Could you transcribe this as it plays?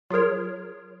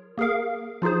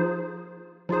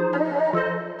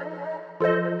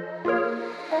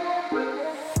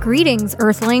Greetings,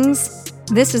 Earthlings.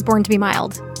 This is Born to be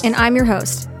Mild, and I'm your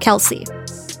host, Kelsey.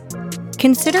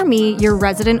 Consider me your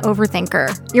resident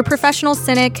overthinker, your professional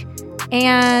cynic,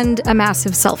 and a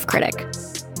massive self-critic.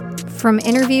 From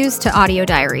interviews to audio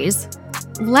diaries,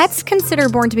 let's consider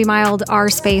Born to be Mild our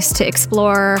space to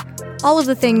explore all of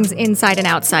the things inside and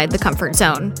outside the comfort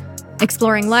zone,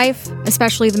 exploring life,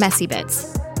 especially the messy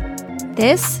bits.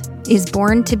 This is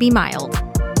Born to be Mild.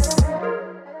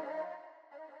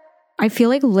 I feel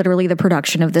like literally the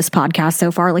production of this podcast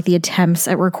so far, like the attempts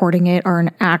at recording it, are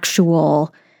an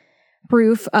actual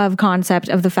proof of concept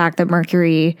of the fact that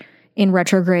Mercury in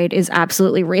retrograde is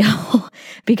absolutely real.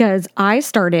 Because I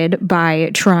started by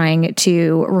trying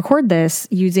to record this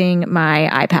using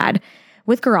my iPad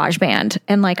with GarageBand.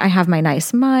 And like I have my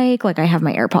nice mic, like I have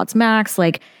my AirPods Max,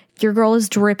 like your girl is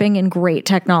dripping in great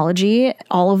technology.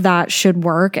 All of that should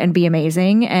work and be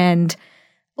amazing. And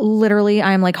literally,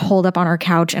 I'm like holed up on our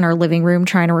couch in our living room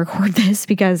trying to record this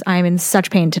because I'm in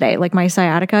such pain today. Like my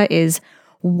sciatica is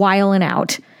wiling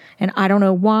out and I don't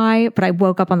know why, but I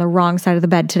woke up on the wrong side of the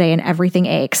bed today and everything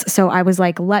aches. So I was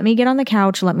like, let me get on the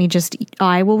couch.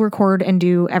 I will record and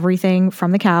do everything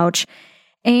from the couch.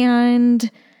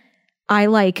 And I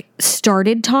like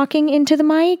started talking into the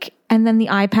mic and then the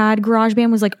iPad GarageBand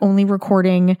was like only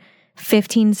recording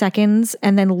 15 seconds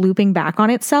and then looping back on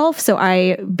itself. So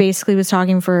I basically was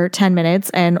talking for 10 minutes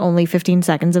and only 15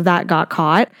 seconds of that got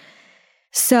caught.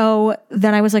 So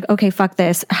then I was like, okay, fuck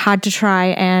this. Had to try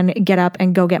and get up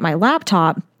and go get my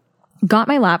laptop. Got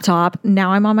my laptop.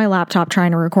 Now I'm on my laptop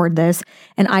trying to record this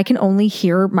and I can only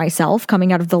hear myself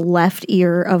coming out of the left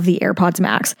ear of the AirPods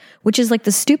Max, which is like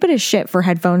the stupidest shit for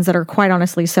headphones that are quite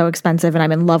honestly so expensive and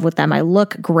I'm in love with them. I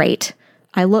look great.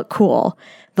 I look cool.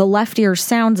 The left ear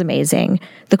sounds amazing.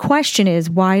 The question is,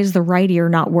 why is the right ear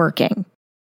not working?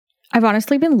 I've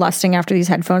honestly been lusting after these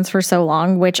headphones for so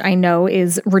long, which I know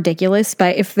is ridiculous,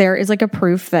 but if there is like a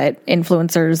proof that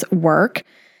influencers work,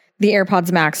 the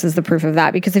AirPods Max is the proof of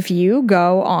that. Because if you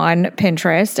go on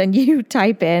Pinterest and you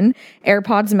type in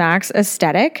AirPods Max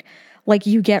aesthetic, like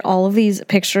you get all of these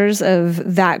pictures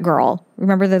of that girl.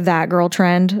 Remember the that girl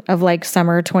trend of like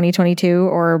summer 2022,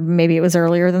 or maybe it was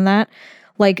earlier than that?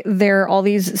 Like there are all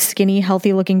these skinny,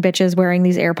 healthy looking bitches wearing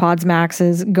these AirPods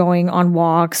Maxes going on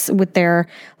walks with their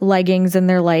leggings and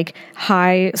their like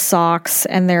high socks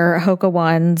and their Hoka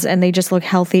ones. And they just look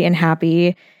healthy and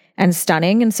happy and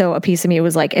stunning. And so a piece of me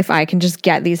was like, if I can just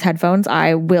get these headphones,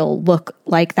 I will look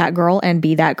like that girl and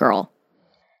be that girl.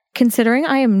 Considering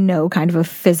I am no kind of a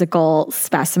physical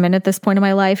specimen at this point in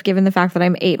my life, given the fact that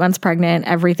I'm 8 months pregnant,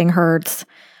 everything hurts.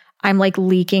 I'm like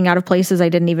leaking out of places I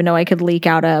didn't even know I could leak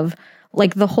out of.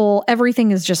 Like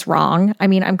everything is just wrong. I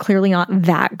mean, I'm clearly not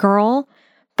that girl,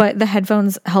 but the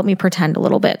headphones help me pretend a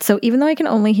little bit. So even though I can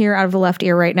only hear out of the left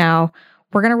ear right now,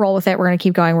 we're going to roll with it. We're going to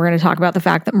keep going. We're going to talk about the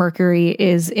fact that Mercury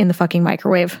is in the fucking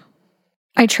microwave.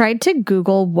 I tried to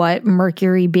Google what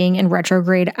Mercury being in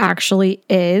retrograde actually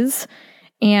is.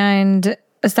 And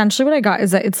essentially what I got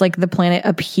is that it's like the planet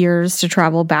appears to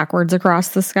travel backwards across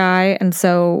the sky. And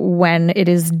so when it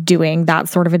is doing that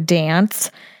sort of a dance,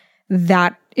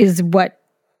 that is what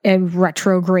a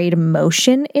retrograde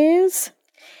motion is.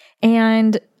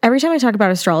 And every time I talk about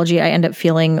astrology, I end up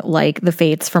feeling like the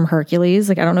Fates from Hercules.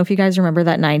 Like, I don't know if you guys remember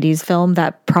that 90s film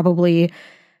that probably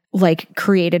like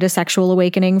created a sexual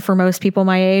awakening for most people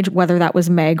my age, whether that was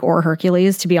Meg or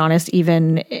Hercules. To be honest,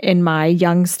 even in my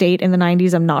young state in the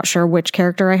 90s, I'm not sure which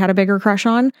character I had a bigger crush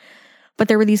on. But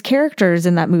there were these characters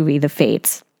in that movie, the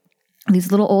Fates, these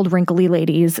little old wrinkly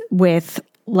ladies with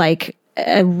like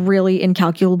a really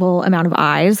incalculable amount of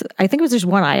eyes. I think it was just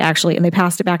one eye actually, and they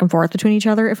passed it back and forth between each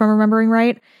other, if I'm remembering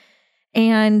right.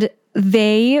 And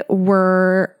they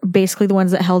were basically the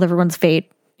ones that held everyone's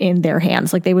fate in their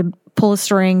hands. Like they would pull a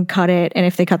string, cut it, and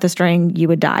if they cut the string, you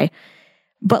would die.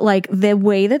 But like the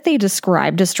way that they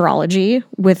described astrology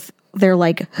with their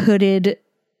like hooded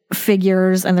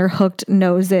figures and their hooked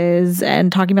noses and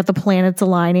talking about the planets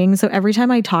aligning. So every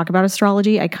time I talk about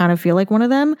astrology, I kind of feel like one of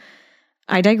them.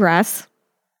 I digress.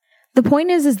 The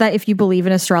point is that if you believe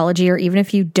in astrology, or even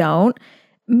if you don't,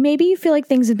 maybe you feel like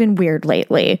things have been weird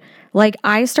lately. Like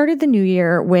I started the new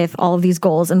year with all of these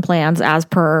goals and plans as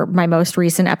per my most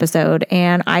recent episode.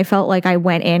 And I felt like I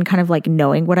went in kind of like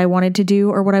knowing what I wanted to do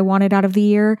or what I wanted out of the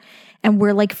year. And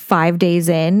we're like 5 days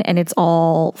in and it's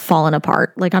all fallen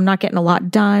apart. Like I'm not getting a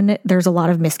lot done. There's a lot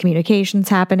of miscommunications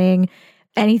happening.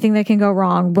 Anything that can go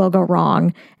wrong will go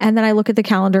wrong. And then I look at the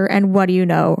calendar and what do you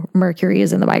know? Mercury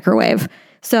is in the microwave.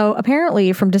 So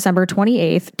apparently from December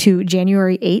 28th to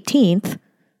January 18th,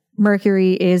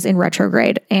 Mercury is in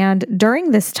retrograde. And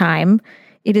during this time,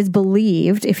 it is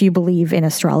believed, if you believe in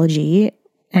astrology,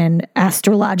 and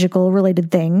astrological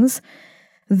related things,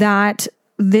 that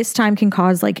this time can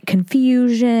cause like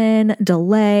confusion,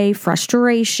 delay,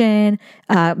 frustration,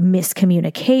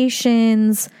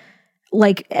 miscommunications,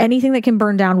 like anything that can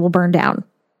burn down will burn down.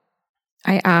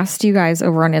 I asked you guys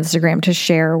over on Instagram to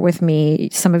share with me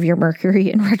some of your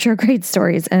Mercury in retrograde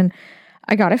stories, and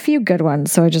I got a few good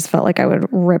ones. So I just felt like I would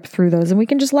rip through those and we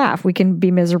can just laugh. We can be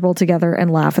miserable together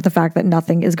and laugh at the fact that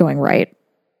nothing is going right.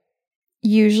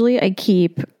 Usually I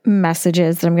keep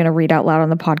messages that I'm going to read out loud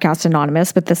on the podcast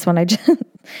anonymous, but this one I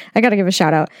got to give a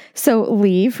shout out. So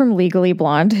Lee from Legally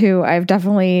Blonde, who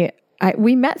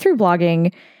we met through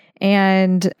blogging,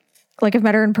 and like I've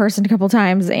met her in person a couple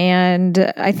times,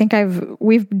 and I think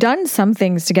we've done some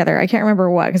things together. I can't remember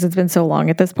what, because it's been so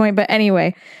long at this point. But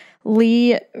anyway,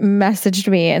 Lee messaged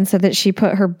me and said that she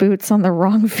put her boots on the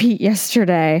wrong feet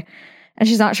yesterday, and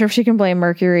she's not sure if she can blame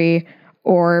Mercury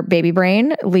or baby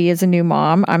brain. Lee is a new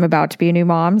mom. I'm about to be a new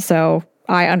mom, so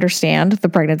I understand the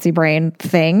pregnancy brain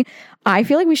thing. I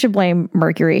feel like we should blame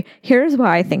Mercury. Here's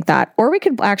why I think that. Or we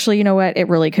could actually, you know what? It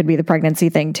really could be the pregnancy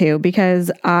thing too,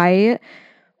 because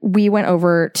we went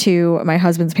over to my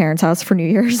husband's parents' house for New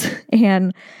Year's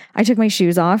and I took my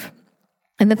shoes off.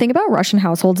 And the thing about Russian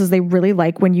households is they really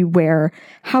like when you wear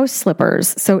house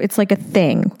slippers. So it's like a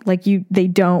thing. Like they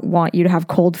don't want you to have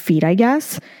cold feet, I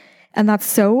guess. And that's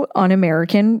so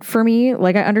un-American for me.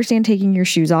 Like I understand taking your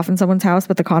shoes off in someone's house,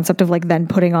 but the concept of like then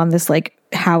putting on this like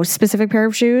house specific pair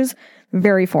of shoes,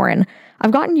 very foreign.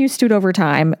 I've gotten used to it over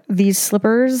time. These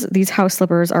house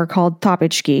slippers are called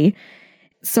tapichki.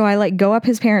 So I like go up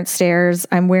his parents' stairs.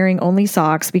 I'm wearing only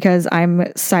socks because I'm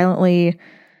silently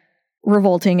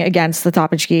revolting against the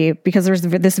tapichki, because there's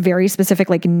this very specific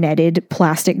like netted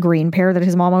plastic green pair that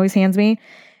his mom always hands me.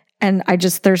 And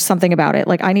there's something about it.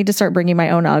 Like I need to start bringing my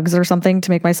own Uggs or something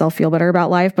to make myself feel better about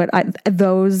life. But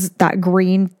that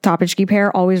green tapichki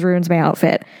pair always ruins my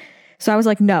outfit. So I was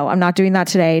like, no, I'm not doing that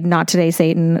today. Not today,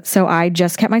 Satan. So I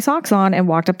just kept my socks on and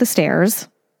walked up the stairs.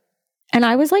 And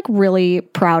I was like really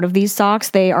proud of these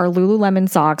socks. They are Lululemon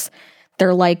socks.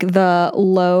 They're like the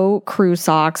low crew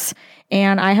socks.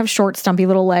 And I have short, stumpy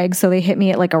little legs. So they hit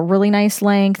me at like a really nice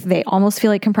length. They almost feel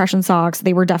like compression socks.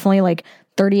 They were definitely like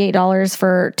 $38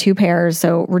 for 2 pairs.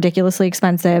 So ridiculously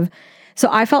expensive. So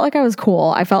I felt like I was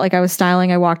cool. I felt like I was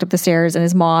styling. I walked up the stairs and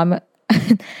his mom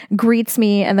greets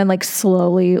me and then like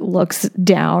slowly looks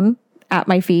down at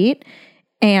my feet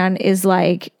and is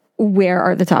like, where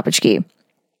are the tapichki?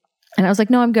 And I was like,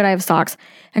 no, I'm good. I have socks.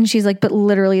 And she's like, but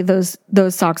literally those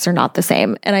socks are not the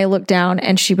same. And I looked down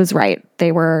and she was right.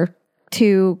 They were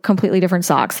 2 completely different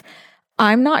socks.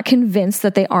 I'm not convinced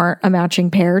that they aren't a matching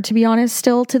pair, to be honest,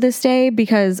 still to this day,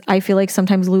 because I feel like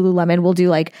sometimes Lululemon will do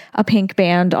like a pink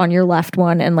band on your left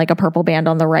one and like a purple band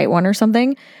on the right one or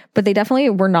something. But they definitely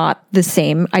were not the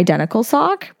same identical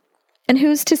sock. And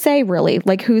who's to say, really?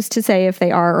 Like, who's to say if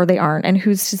they are or they aren't? And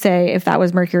who's to say if that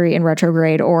was Mercury in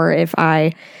retrograde or if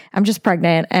I'm just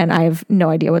pregnant and I have no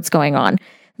idea what's going on?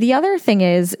 The other thing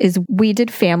is we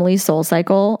did family soul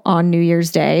cycle on New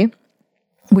Year's Day,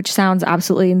 which sounds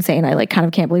absolutely insane. I like kind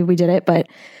of can't believe we did it, but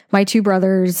my 2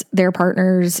 brothers, their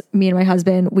partners, me and my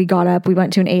husband, we got up, we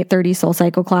went to an 8:30 soul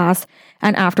cycle class,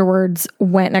 and afterwards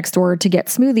went next door to get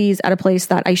smoothies at a place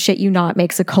that, I shit you not,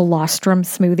 makes a colostrum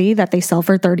smoothie that they sell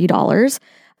for $30.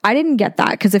 I didn't get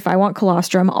that because if I want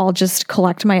colostrum, I'll just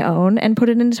collect my own and put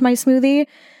it into my smoothie.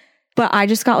 But I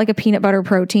just got like a peanut butter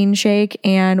protein shake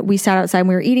and we sat outside and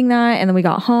we were eating that. And then we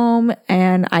got home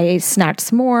and I snacked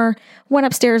some more, went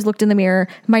upstairs, looked in the mirror.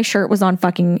 My shirt was on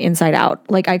fucking inside out.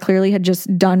 Like I clearly had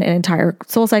just done an entire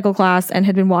soul cycle class and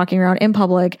had been walking around in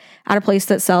public at a place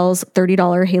that sells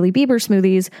 $30 Hailey Bieber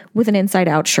smoothies with an inside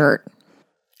out shirt.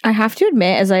 I have to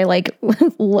admit, as I like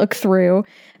look through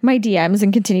my DMs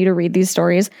and continue to read these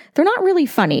stories, they're not really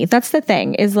funny. That's the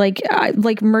thing, is like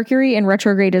Mercury in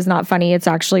retrograde is not funny. It's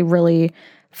actually really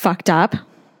fucked up.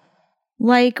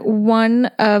 Like one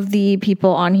of the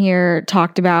people on here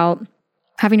talked about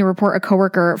having to report a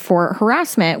coworker for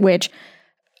harassment, which,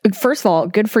 first of all,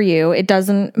 good for you. It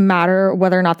doesn't matter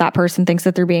whether or not that person thinks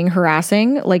that they're being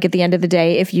harassing. Like at the end of the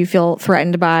day, if you feel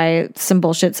threatened by some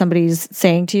bullshit somebody's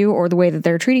saying to you or the way that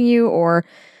they're treating you or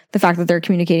the fact that they're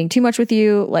communicating too much with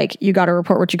you, like you got to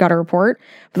report what you got to report.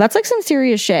 But that's like some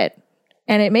serious shit.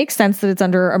 And it makes sense that it's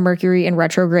under a Mercury in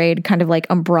retrograde kind of like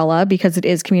umbrella because it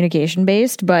is communication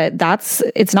based, but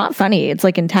it's not funny. It's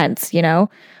like intense, you know?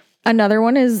 Another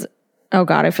one is, oh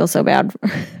God, I feel so bad.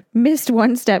 Missed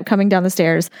one step coming down the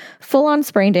stairs, full on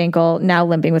sprained ankle, now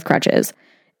limping with crutches.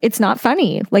 It's not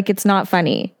funny. Like it's not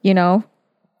funny, you know?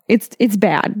 It's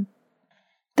bad.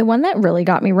 The one that really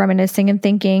got me reminiscing and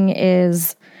thinking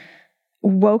is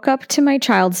woke up to my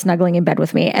child snuggling in bed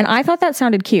with me. And I thought that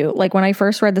sounded cute. Like when I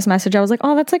first read this message, I was like,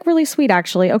 oh, that's like really sweet,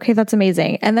 actually. Okay, that's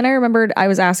amazing. And then I remembered I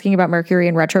was asking about Mercury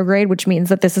in retrograde, which means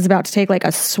that this is about to take like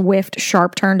a swift,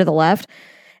 sharp turn to the left.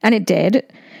 And it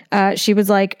did. She was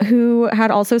like, who had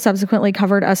also subsequently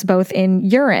covered us both in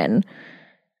urine.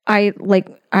 I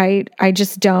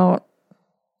just don't,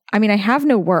 I mean, I have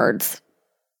no words.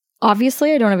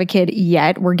 Obviously, I don't have a kid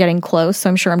yet. We're getting close. So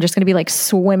I'm sure I'm just going to be like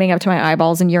swimming up to my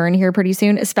eyeballs in urine here pretty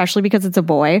soon, especially because it's a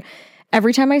boy.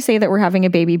 Every time I say that we're having a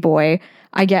baby boy,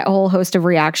 I get a whole host of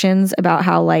reactions about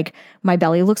how like my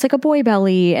belly looks like a boy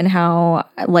belly and how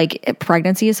like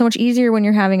pregnancy is so much easier when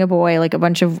you're having a boy, like a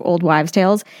bunch of old wives'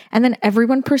 tales. And then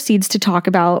everyone proceeds to talk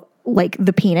about like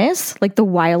the penis, like the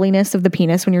wiliness of the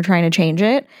penis when you're trying to change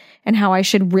it, and how I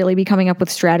should really be coming up with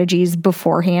strategies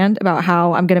beforehand about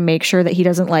how I'm going to make sure that he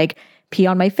doesn't like pee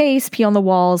on my face, pee on the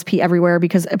walls, pee everywhere,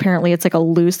 because apparently it's like a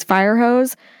loose fire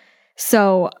hose.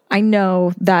 So I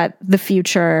know that the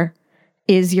future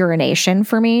is urination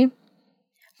for me.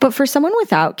 But for someone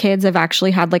without kids, I've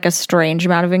actually had like a strange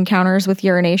amount of encounters with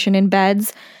urination in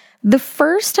beds. The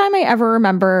first time I ever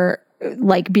remember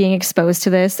like being exposed to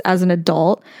this as an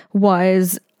adult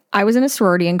was I was in a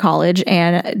sorority in college,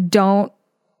 and don't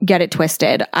get it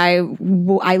twisted. I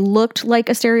looked like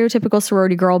a stereotypical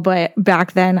sorority girl, but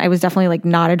back then I was definitely like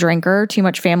not a drinker, too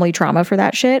much family trauma for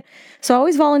that shit. So I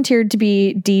always volunteered to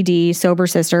be DD, sober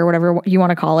sister, whatever you want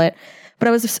to call it. But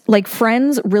I was like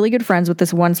really good friends with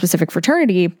this one specific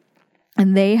fraternity.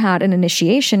 And they had an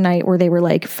initiation night where they were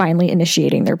like finally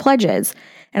initiating their pledges.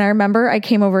 And I remember I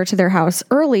came over to their house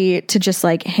early to just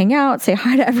like hang out, say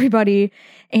hi to everybody.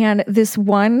 And this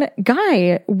one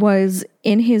guy was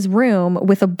in his room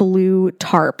with a blue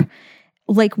tarp,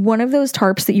 like one of those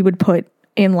tarps that you would put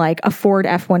in like a Ford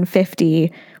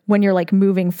F-150 when you're like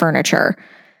moving furniture,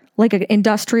 like an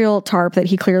industrial tarp that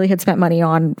he clearly had spent money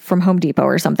on from Home Depot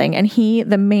or something. And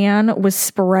the man was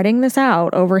spreading this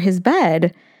out over his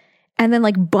bed and then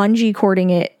like bungee cording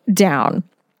it down.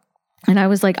 And I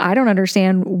was like, I don't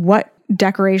understand what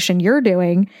decoration you're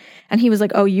doing. And he was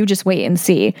like, oh, you just wait and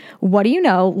see. What do you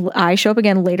know? I show up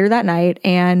again later that night,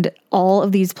 and all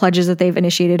of these pledges that they've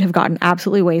initiated have gotten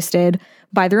absolutely wasted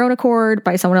by their own accord,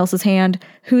 by someone else's hand.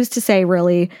 Who's to say,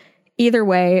 really? Either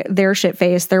way, they're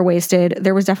shit-faced, they're wasted.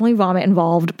 There was definitely vomit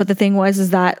involved. But the thing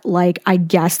is that like, I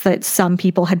guess that some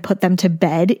people had put them to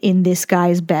bed in this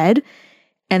guy's bed,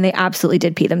 and they absolutely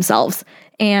did pee themselves.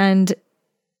 And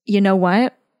you know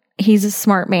what? He's a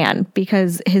smart man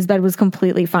because his bed was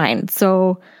completely fine.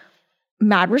 So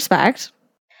mad respect.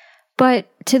 But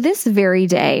to this very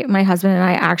day, my husband and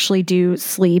I actually do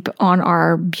sleep on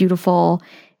our beautiful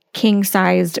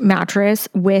king-sized mattress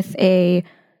with a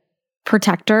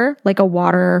protector, like a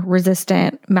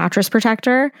water-resistant mattress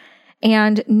protector.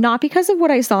 And not because of what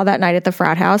I saw that night at the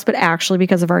frat house, but actually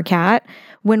because of our cat.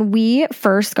 When we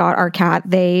first got our cat,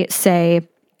 they say,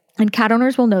 and cat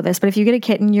owners will know this, but if you get a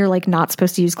kitten, you're like not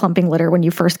supposed to use clumping litter when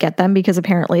you first get them because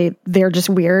apparently they're just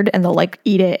weird and they'll like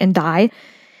eat it and die.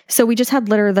 So we just had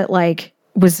litter that like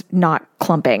was not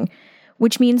clumping,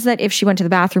 which means that if she went to the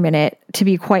bathroom in it, to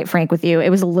be quite frank with you, it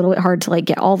was a little bit hard to like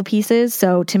get all the pieces.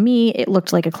 So to me, it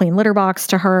looked like a clean litter box.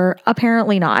 To her,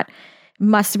 apparently not.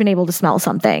 Must have been able to smell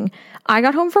something. I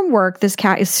got home from work. This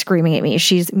cat is screaming at me.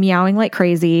 She's meowing like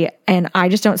crazy, and I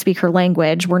just don't speak her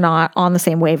language. We're not on the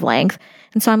same wavelength.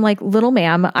 And so I'm like, little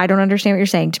ma'am, I don't understand what you're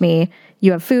saying to me.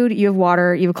 You have food, you have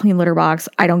water, you have a clean litter box.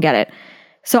 I don't get it.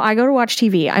 So I go to watch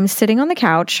TV. I'm sitting on the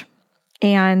couch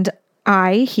and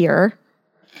I hear,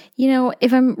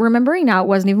 if I'm remembering now, it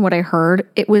wasn't even what I heard.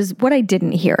 It was what I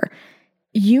didn't hear.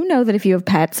 You know that if you have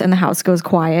pets and the house goes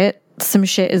quiet, some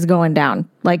shit is going down.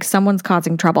 Like someone's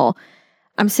causing trouble.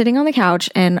 I'm sitting on the couch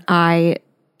and I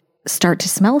start to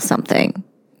smell something.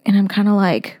 And I'm kind of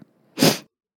like,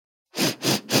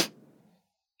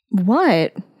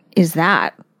 what is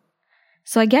that?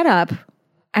 So I get up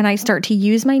and I start to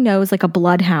use my nose like a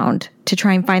bloodhound to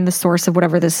try and find the source of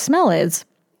whatever this smell is.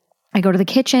 I go to the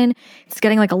kitchen. It's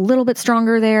getting like a little bit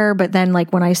stronger there. But then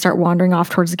like when I start wandering off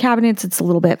towards the cabinets, it's a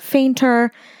little bit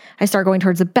fainter. I start going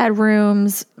towards the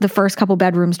bedrooms. The first couple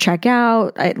bedrooms check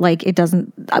out.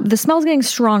 The smell's getting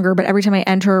stronger, but every time I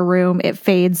enter a room, it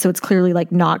fades. So it's clearly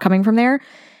like not coming from there.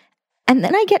 And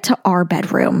then I get to our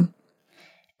bedroom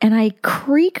and I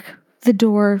creak the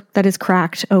door that is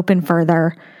cracked open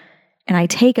further. And I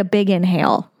take a big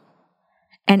inhale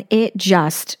and it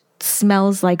just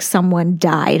smells like someone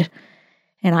died.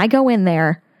 And I go in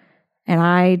there and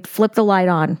I flip the light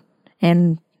on,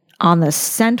 and on the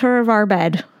center of our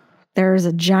bed, there's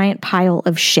a giant pile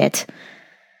of shit.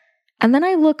 And then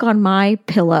I look on my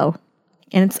pillow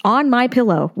And it's on my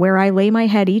pillow where I lay my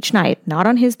head each night, not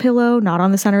on his pillow, not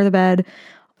on the center of the bed,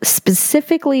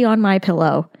 specifically on my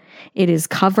pillow. It is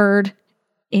covered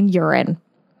in urine.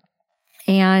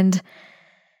 And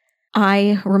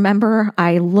I remember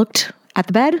I looked at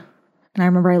the bed, and I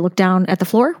remember I looked down at the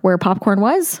floor where popcorn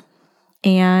was,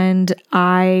 and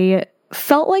I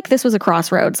felt like this was a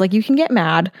crossroads. Like, you can get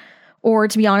mad, or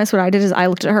to be honest, what I did is I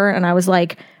looked at her and I was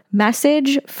like,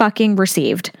 message fucking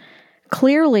received.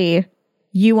 Clearly,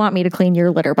 you want me to clean your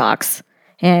litter box.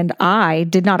 And I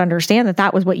did not understand that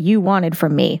that was what you wanted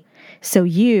from me. So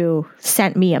you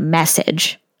sent me a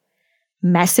message.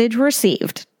 Message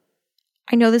received.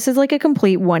 I know this is like a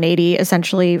complete 180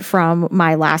 essentially from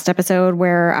my last episode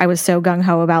where I was so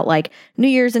gung-ho about like New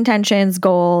Year's intentions,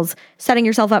 goals, setting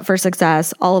yourself up for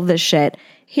success, all of this shit.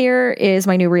 Here is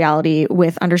my new reality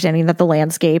with understanding that the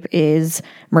landscape is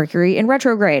Mercury in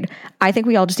retrograde. I think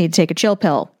we all just need to take a chill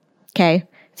pill. Okay?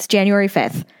 It's January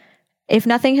 5th. If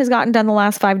nothing has gotten done the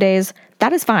last 5 days,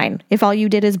 that is fine. If all you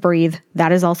did is breathe,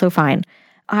 that is also fine.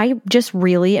 I just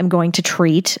really am going to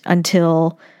treat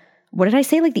until, what did I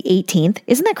say, like the 18th?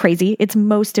 Isn't that crazy? It's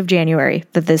most of January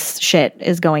that this shit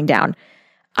is going down.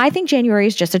 I think January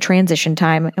is just a transition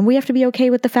time, and we have to be okay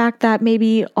with the fact that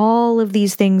maybe all of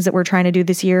these things that we're trying to do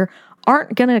this year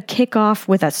aren't going to kick off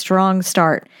with a strong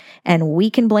start, and we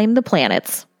can blame the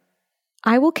planets.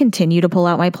 I will continue to pull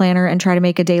out my planner and try to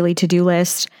make a daily to-do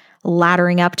list,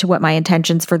 laddering up to what my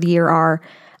intentions for the year are.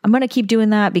 I'm going to keep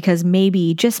doing that because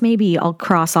maybe, just maybe, I'll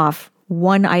cross off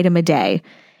one item a day.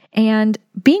 And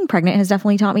being pregnant has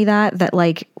definitely taught me that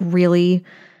like really,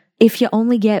 if you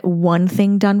only get one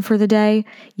thing done for the day,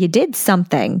 you did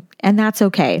something, and that's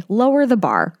okay. Lower the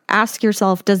bar. Ask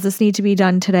yourself, does this need to be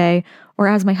done today? Or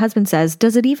as my husband says,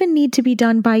 does it even need to be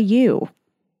done by you?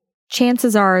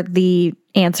 Chances are the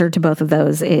answer to both of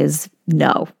those is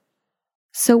no.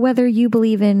 So whether you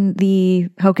believe in the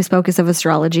hocus pocus of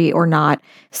astrology or not,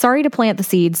 sorry to plant the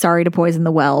seed, sorry to poison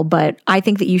the well, but I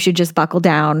think that you should just buckle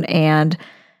down and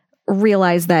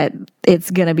realize that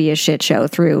it's going to be a shit show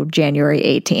through January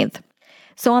 18th.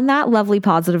 So on that lovely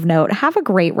positive note, have a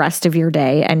great rest of your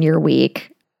day and your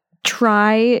week.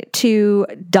 Try to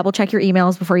double check your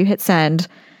emails before you hit send.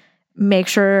 Make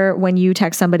sure when you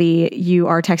text somebody, you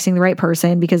are texting the right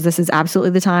person, because this is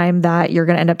absolutely the time that you're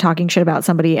going to end up talking shit about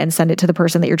somebody and send it to the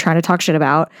person that you're trying to talk shit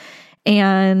about.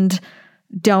 And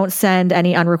don't send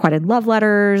any unrequited love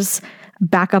letters.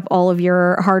 Back up all of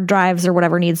your hard drives or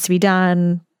whatever needs to be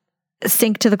done.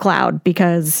 Sync to the cloud,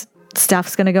 because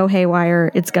stuff's going to go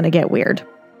haywire. It's going to get weird.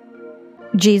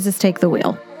 Jesus, take the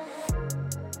wheel.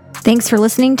 Thanks for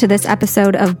listening to this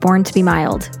episode of Born to be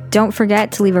Mild. Don't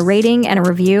forget to leave a rating and a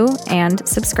review and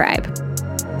subscribe.